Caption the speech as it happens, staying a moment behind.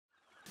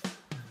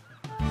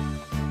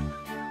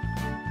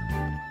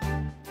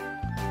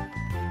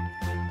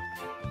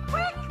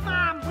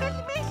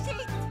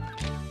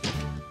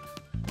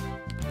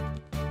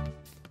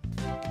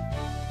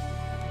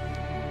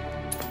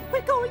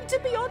We're going to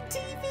be on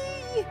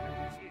TV!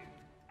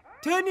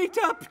 Turn it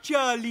up,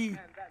 Charlie. And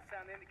that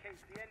sound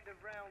indicates the end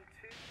of round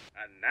 2.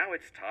 And now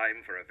it's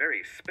time for a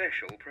very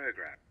special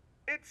program.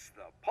 It's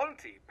the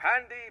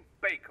Pontypandy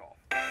Bake Off.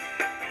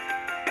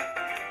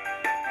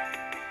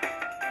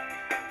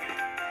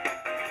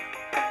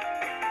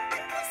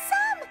 Uncle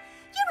Sam,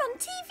 you're on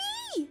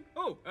TV!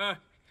 Oh,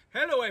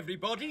 hello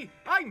everybody.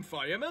 I'm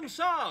Fireman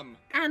Sam.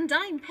 And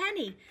I'm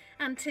Penny.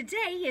 And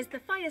today is the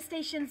fire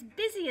station's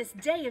busiest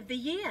day of the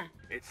year.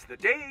 It's the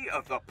day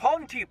of the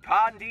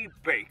Pontypandy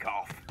Bake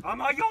Off. Am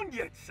I on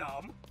yet,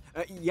 Sam?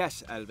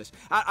 Yes, Elvis.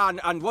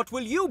 And what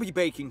will you be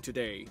baking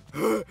today?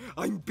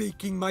 I'm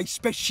baking my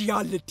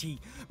speciality,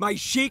 my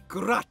shake,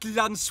 rattle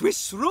and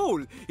Swiss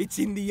roll. It's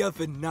in the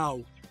oven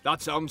now.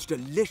 That sounds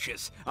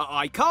delicious.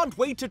 I can't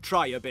wait to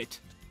try a bit.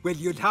 Well,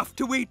 you'll have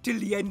to wait till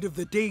the end of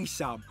the day,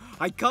 Sam.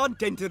 I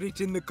can't enter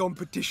it in the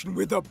competition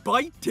with a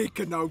bite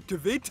taken out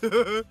of it.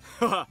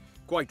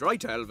 Quite right,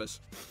 Elvis.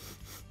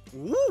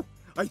 Ooh,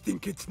 I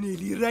think it's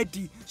nearly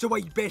ready, so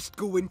I'd best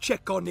go and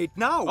check on it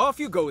now. Off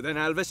you go then,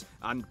 Elvis,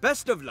 and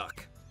best of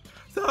luck.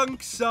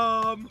 Thanks,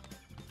 Sam.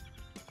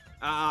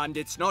 And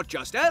it's not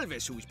just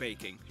Elvis who's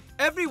baking.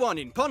 Everyone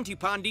in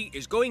Pontypandy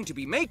is going to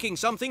be making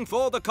something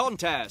for the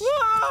contest.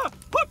 Ah!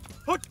 Hot,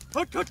 hot,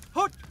 hot, hot,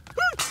 hot.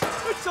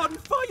 It's on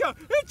fire!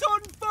 It's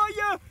on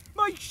fire!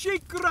 My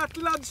shake,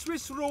 rattle and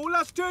Swiss roll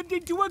has turned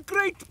into a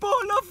great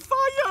ball of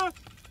fire!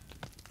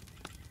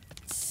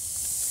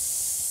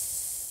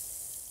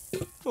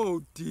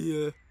 Oh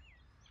dear.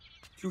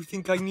 Do you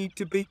think I need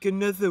to bake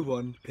another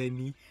one,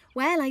 Penny?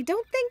 Well, I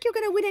don't think you're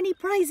going to win any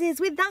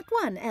prizes with that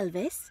one,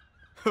 Elvis.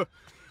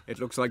 It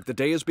looks like the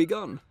day has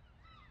begun.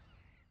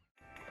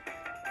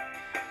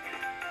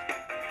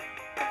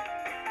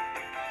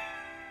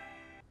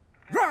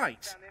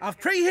 Right, I've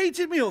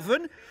preheated my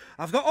oven,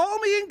 I've got all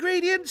my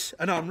ingredients,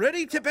 and I'm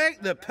ready to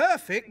bake the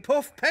perfect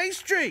puff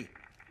pastry.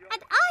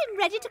 And I'm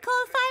ready to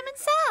call Fireman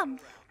Sam.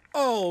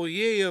 Oh,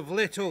 ye of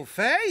little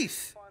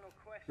faith.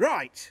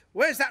 Right,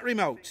 where's that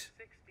remote?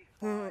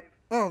 Oh,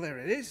 there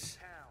it is.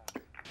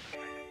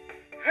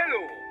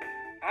 Hello,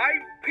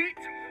 I'm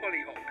Pete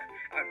Hollyhock,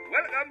 and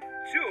welcome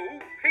to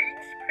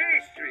Pete's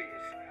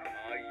Pastries.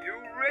 Are you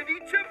ready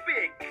to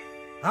bake?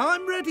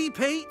 I'm ready,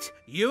 Pete.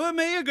 You and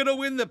me are going to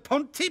win the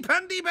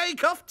Pontypandy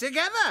Bake Off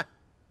together.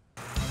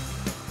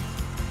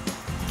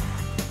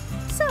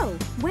 So,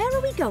 where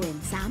are we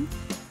going, Sam?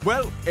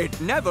 Well,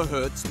 it never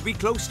hurts to be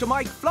close to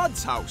Mike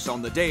Flood's house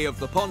on the day of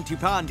the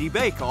Pontypandy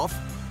Bake Off.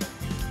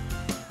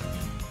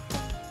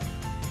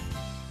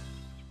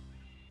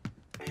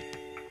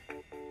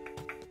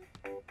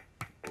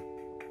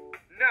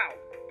 Now,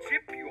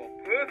 tip your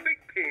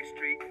perfect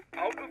pastry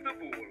out of the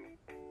bowl.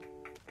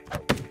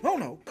 Oh,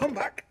 no, come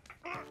back.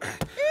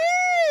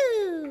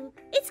 Ooh,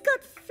 it's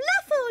got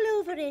fluff all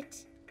over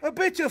it. A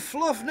bit of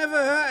fluff never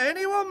hurt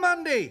anyone,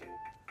 Mandy.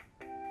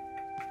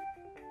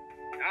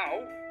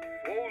 Now,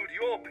 fold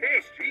your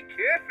pastry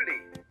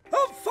carefully.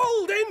 I'm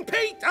folding,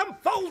 Pete, I'm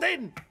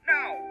folding.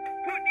 Now,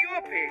 put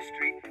your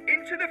pastry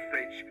into the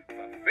fridge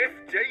for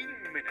 15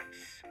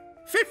 minutes.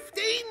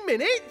 15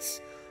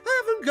 minutes?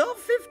 I haven't got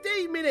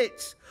 15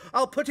 minutes.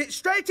 I'll put it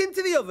straight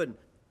into the oven.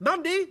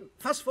 Mandy,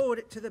 fast forward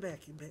it to the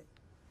baking bit.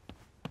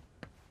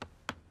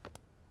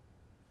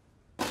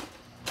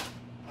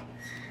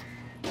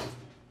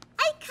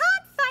 I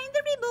can't find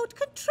the remote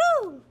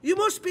control. You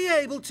must be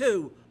able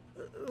to.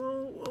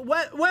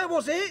 Where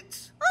was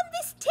it? On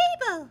this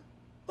table.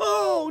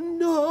 Oh,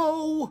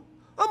 no.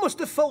 I must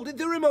have folded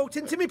the remote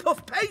into my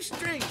puff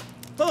pastry.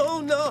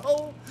 Oh,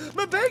 no.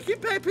 My baking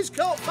paper's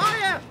caught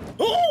fire.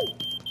 Oh,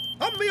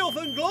 and my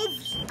oven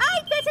gloves.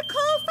 I'd better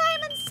call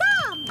Fireman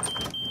Sam.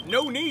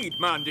 No need,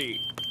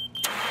 Mandy.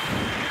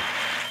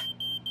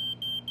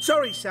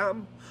 Sorry,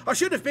 Sam. I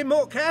should have been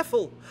more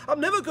careful. I'm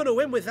never going to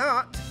win with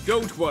that.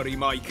 Don't worry,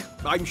 Mike.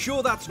 I'm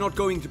sure that's not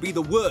going to be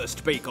the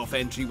worst bake-off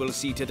entry we'll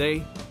see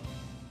today.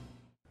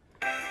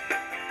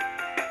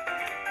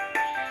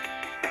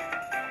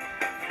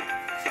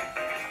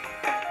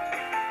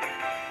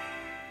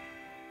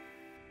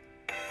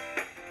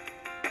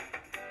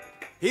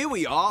 Here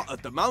we are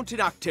at the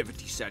Mountain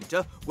Activity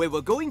Centre, where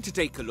we're going to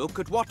take a look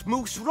at what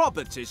Moose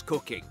Roberts is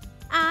cooking.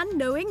 And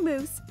knowing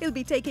Moose, he'll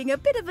be taking a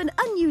bit of an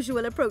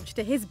unusual approach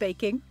to his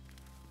baking.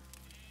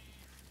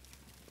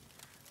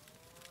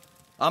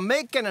 I'm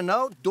making an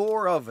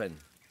outdoor oven,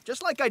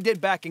 just like I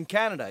did back in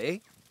Canada, eh?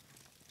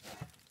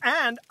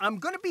 And I'm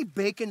going to be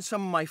baking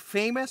some of my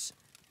famous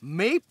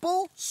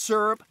maple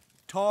syrup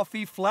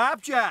toffee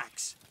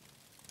flapjacks.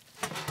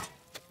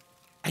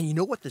 And you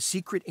know what the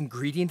secret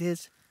ingredient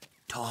is?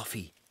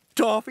 Toffee.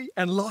 Toffee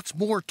and lots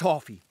more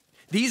toffee.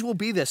 These will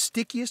be the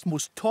stickiest,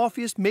 most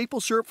toffiest maple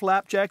syrup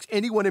flapjacks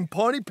anyone in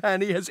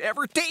Pontypandy has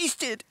ever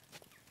tasted.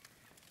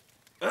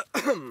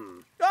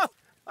 Oh,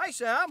 hi,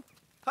 Sam.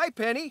 Hi,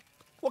 Penny.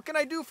 What can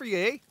I do for you,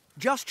 eh?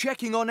 Just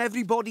checking on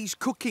everybody's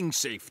cooking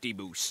safety,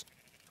 Moose.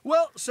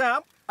 Well,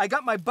 Sam, I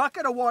got my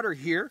bucket of water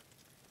here,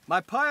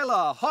 my pile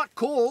of hot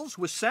coals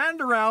with sand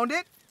around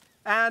it,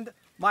 and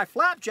my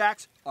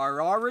flapjacks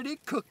are already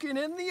cooking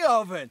in the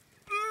oven.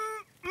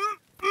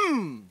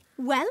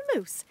 Well,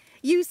 Moose,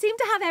 you seem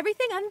to have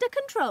everything under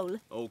control.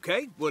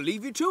 OK, we'll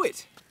leave you to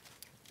it.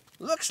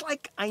 Looks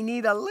like I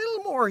need a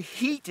little more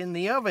heat in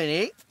the oven,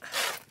 eh?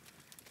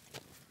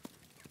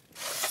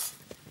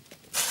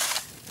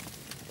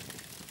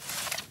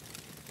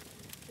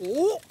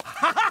 Oh!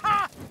 Ha ha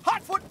ha!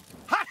 Hot foot!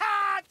 Hot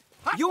hot!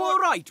 Hot You foot. all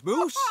right,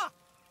 Moose?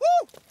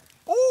 Woo!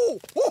 Oh!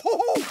 Oh!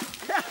 Oh!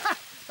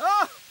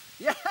 Oh!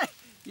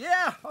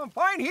 Yeah, I'm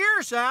fine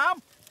here,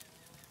 Sam.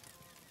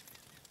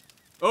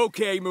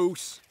 OK,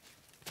 Moose.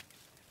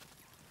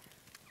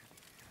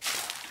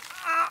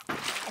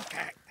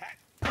 Okay.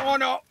 Oh,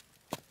 no.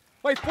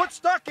 My foot's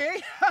stuck,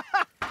 eh?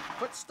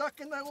 Foot stuck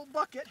in that little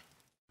bucket.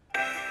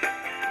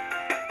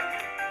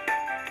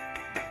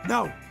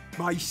 Now,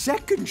 my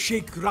second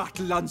shake,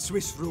 rattle and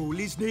Swiss roll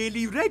is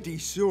nearly ready,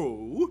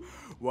 so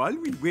while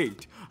we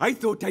wait, I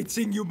thought I'd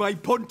sing you my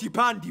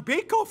Pontypandy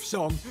Bake Off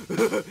song.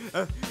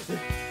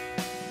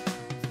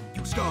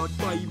 You start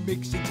by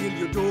mixing till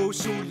your dough's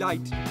so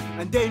light,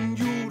 and then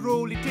you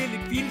roll it till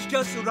it feels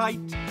just right.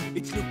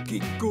 It's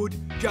looking good,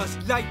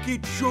 just like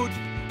it should.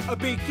 A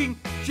baking,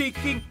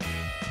 shaking.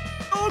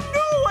 Oh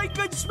no, I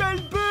can smell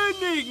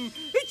burning!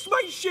 It's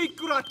my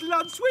shake, rattle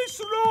and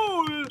Swiss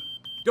roll!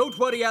 Don't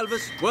worry,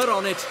 Elvis, we're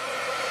on it.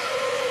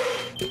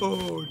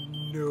 Oh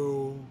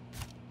no.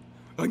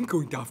 I'm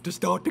going to have to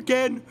start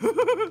again.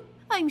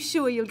 I'm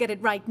sure you'll get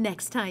it right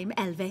next time,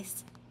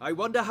 Elvis. I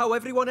wonder how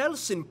everyone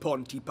else in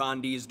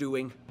Pontypandy is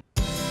doing.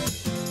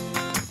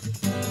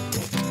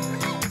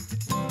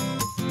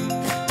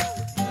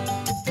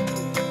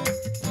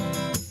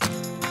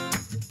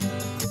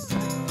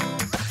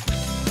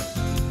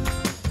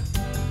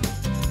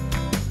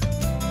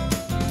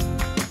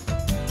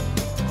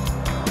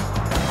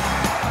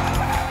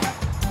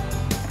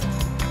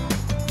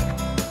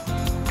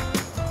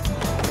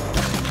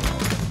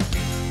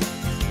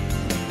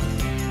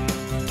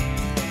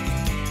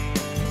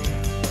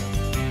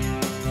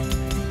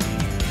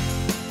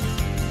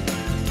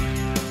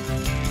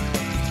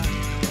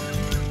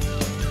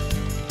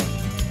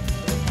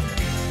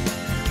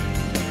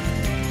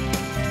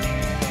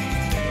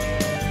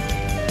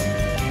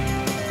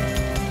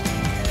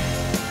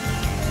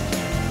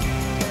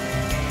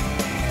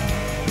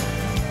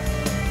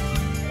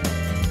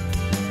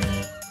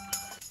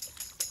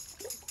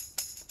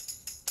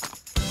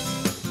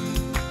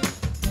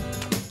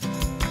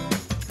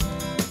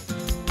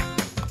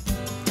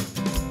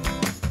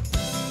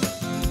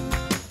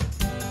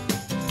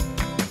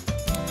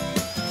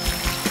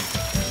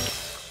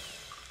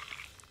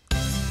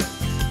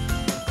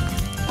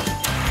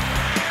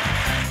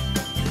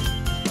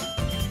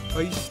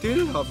 I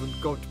still haven't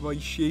got my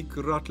shake,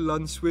 rattle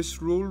and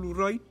Swiss roll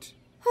right.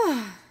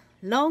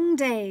 Long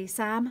day,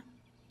 Sam.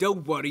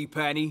 Don't worry,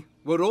 Penny.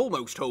 We're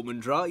almost home and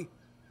dry.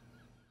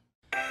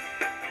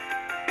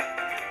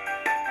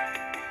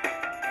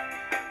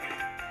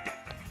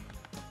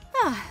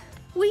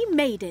 We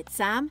made it,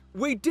 Sam.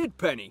 We did,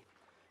 Penny.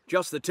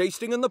 Just the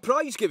tasting and the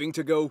prize giving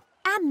to go.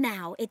 And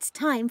now it's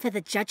time for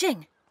the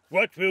judging.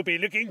 What we'll be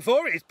looking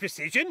for is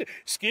precision,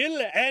 skill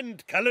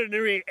and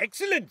culinary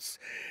excellence.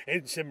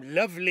 And some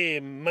lovely,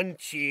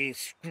 munchy,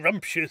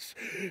 scrumptious,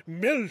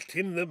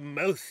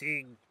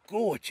 melt-in-the-mouthy,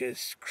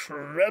 gorgeous,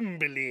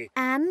 crumbly...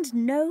 And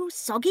no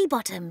soggy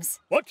bottoms.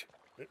 What?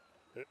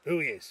 Oh,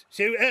 yes.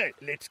 So,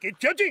 let's get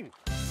judging.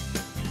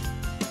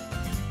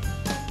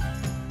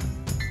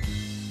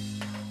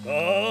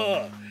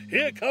 Ah,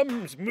 here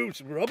comes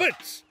Moose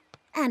Roberts.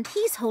 And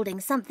he's holding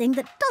something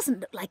that doesn't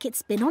look like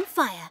it's been on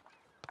fire.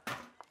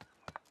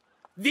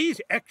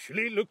 These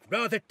actually look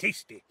rather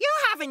tasty. You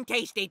haven't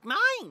tasted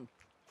mine.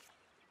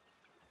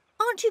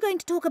 Aren't you going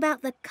to talk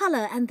about the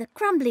colour and the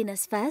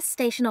crumbliness first,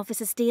 Station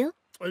Officer Steele?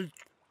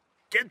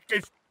 Just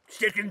a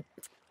second.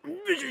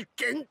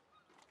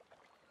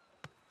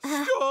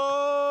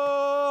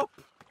 Stop!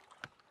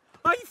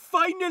 I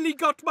finally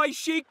got my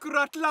shake,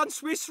 rattle and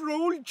Swiss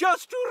roll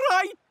just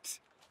right.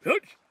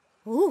 What?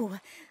 Ooh,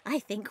 I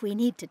think we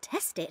need to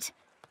test it.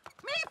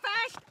 Me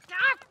first.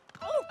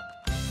 Oh.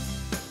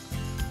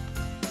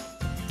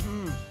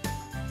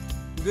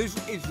 This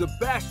is the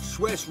best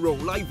Swiss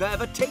roll I've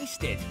ever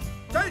tasted.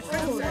 The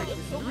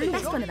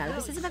best one of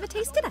Elvis's I've ever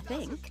tasted, I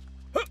think.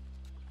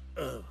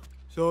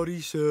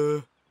 Sorry,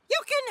 sir.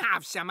 You can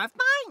have some of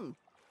mine.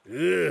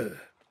 Ugh.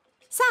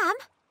 Sam,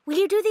 will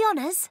you do the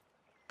honours?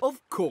 Of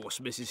course,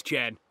 Mrs.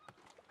 Chen.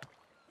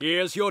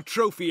 Here's your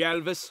trophy,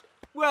 Elvis.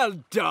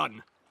 Well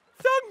done.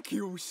 Thank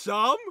you,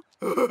 Sam.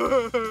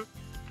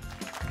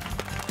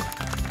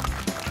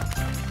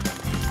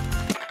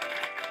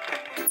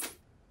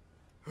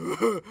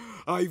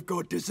 I've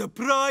got a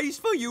surprise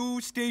for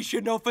you,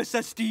 Station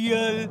Officer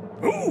Steele.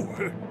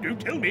 Oh, don't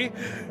tell me.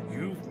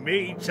 You've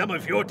made some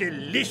of your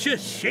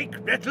delicious shake,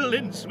 rattle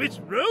and Swiss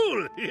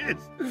roll. Yes,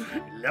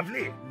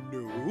 lovely.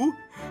 No,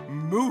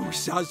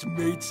 Moose has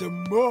made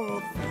some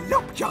more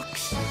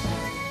flapjacks.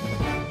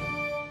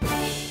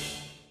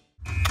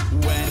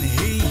 When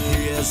he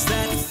hears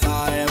that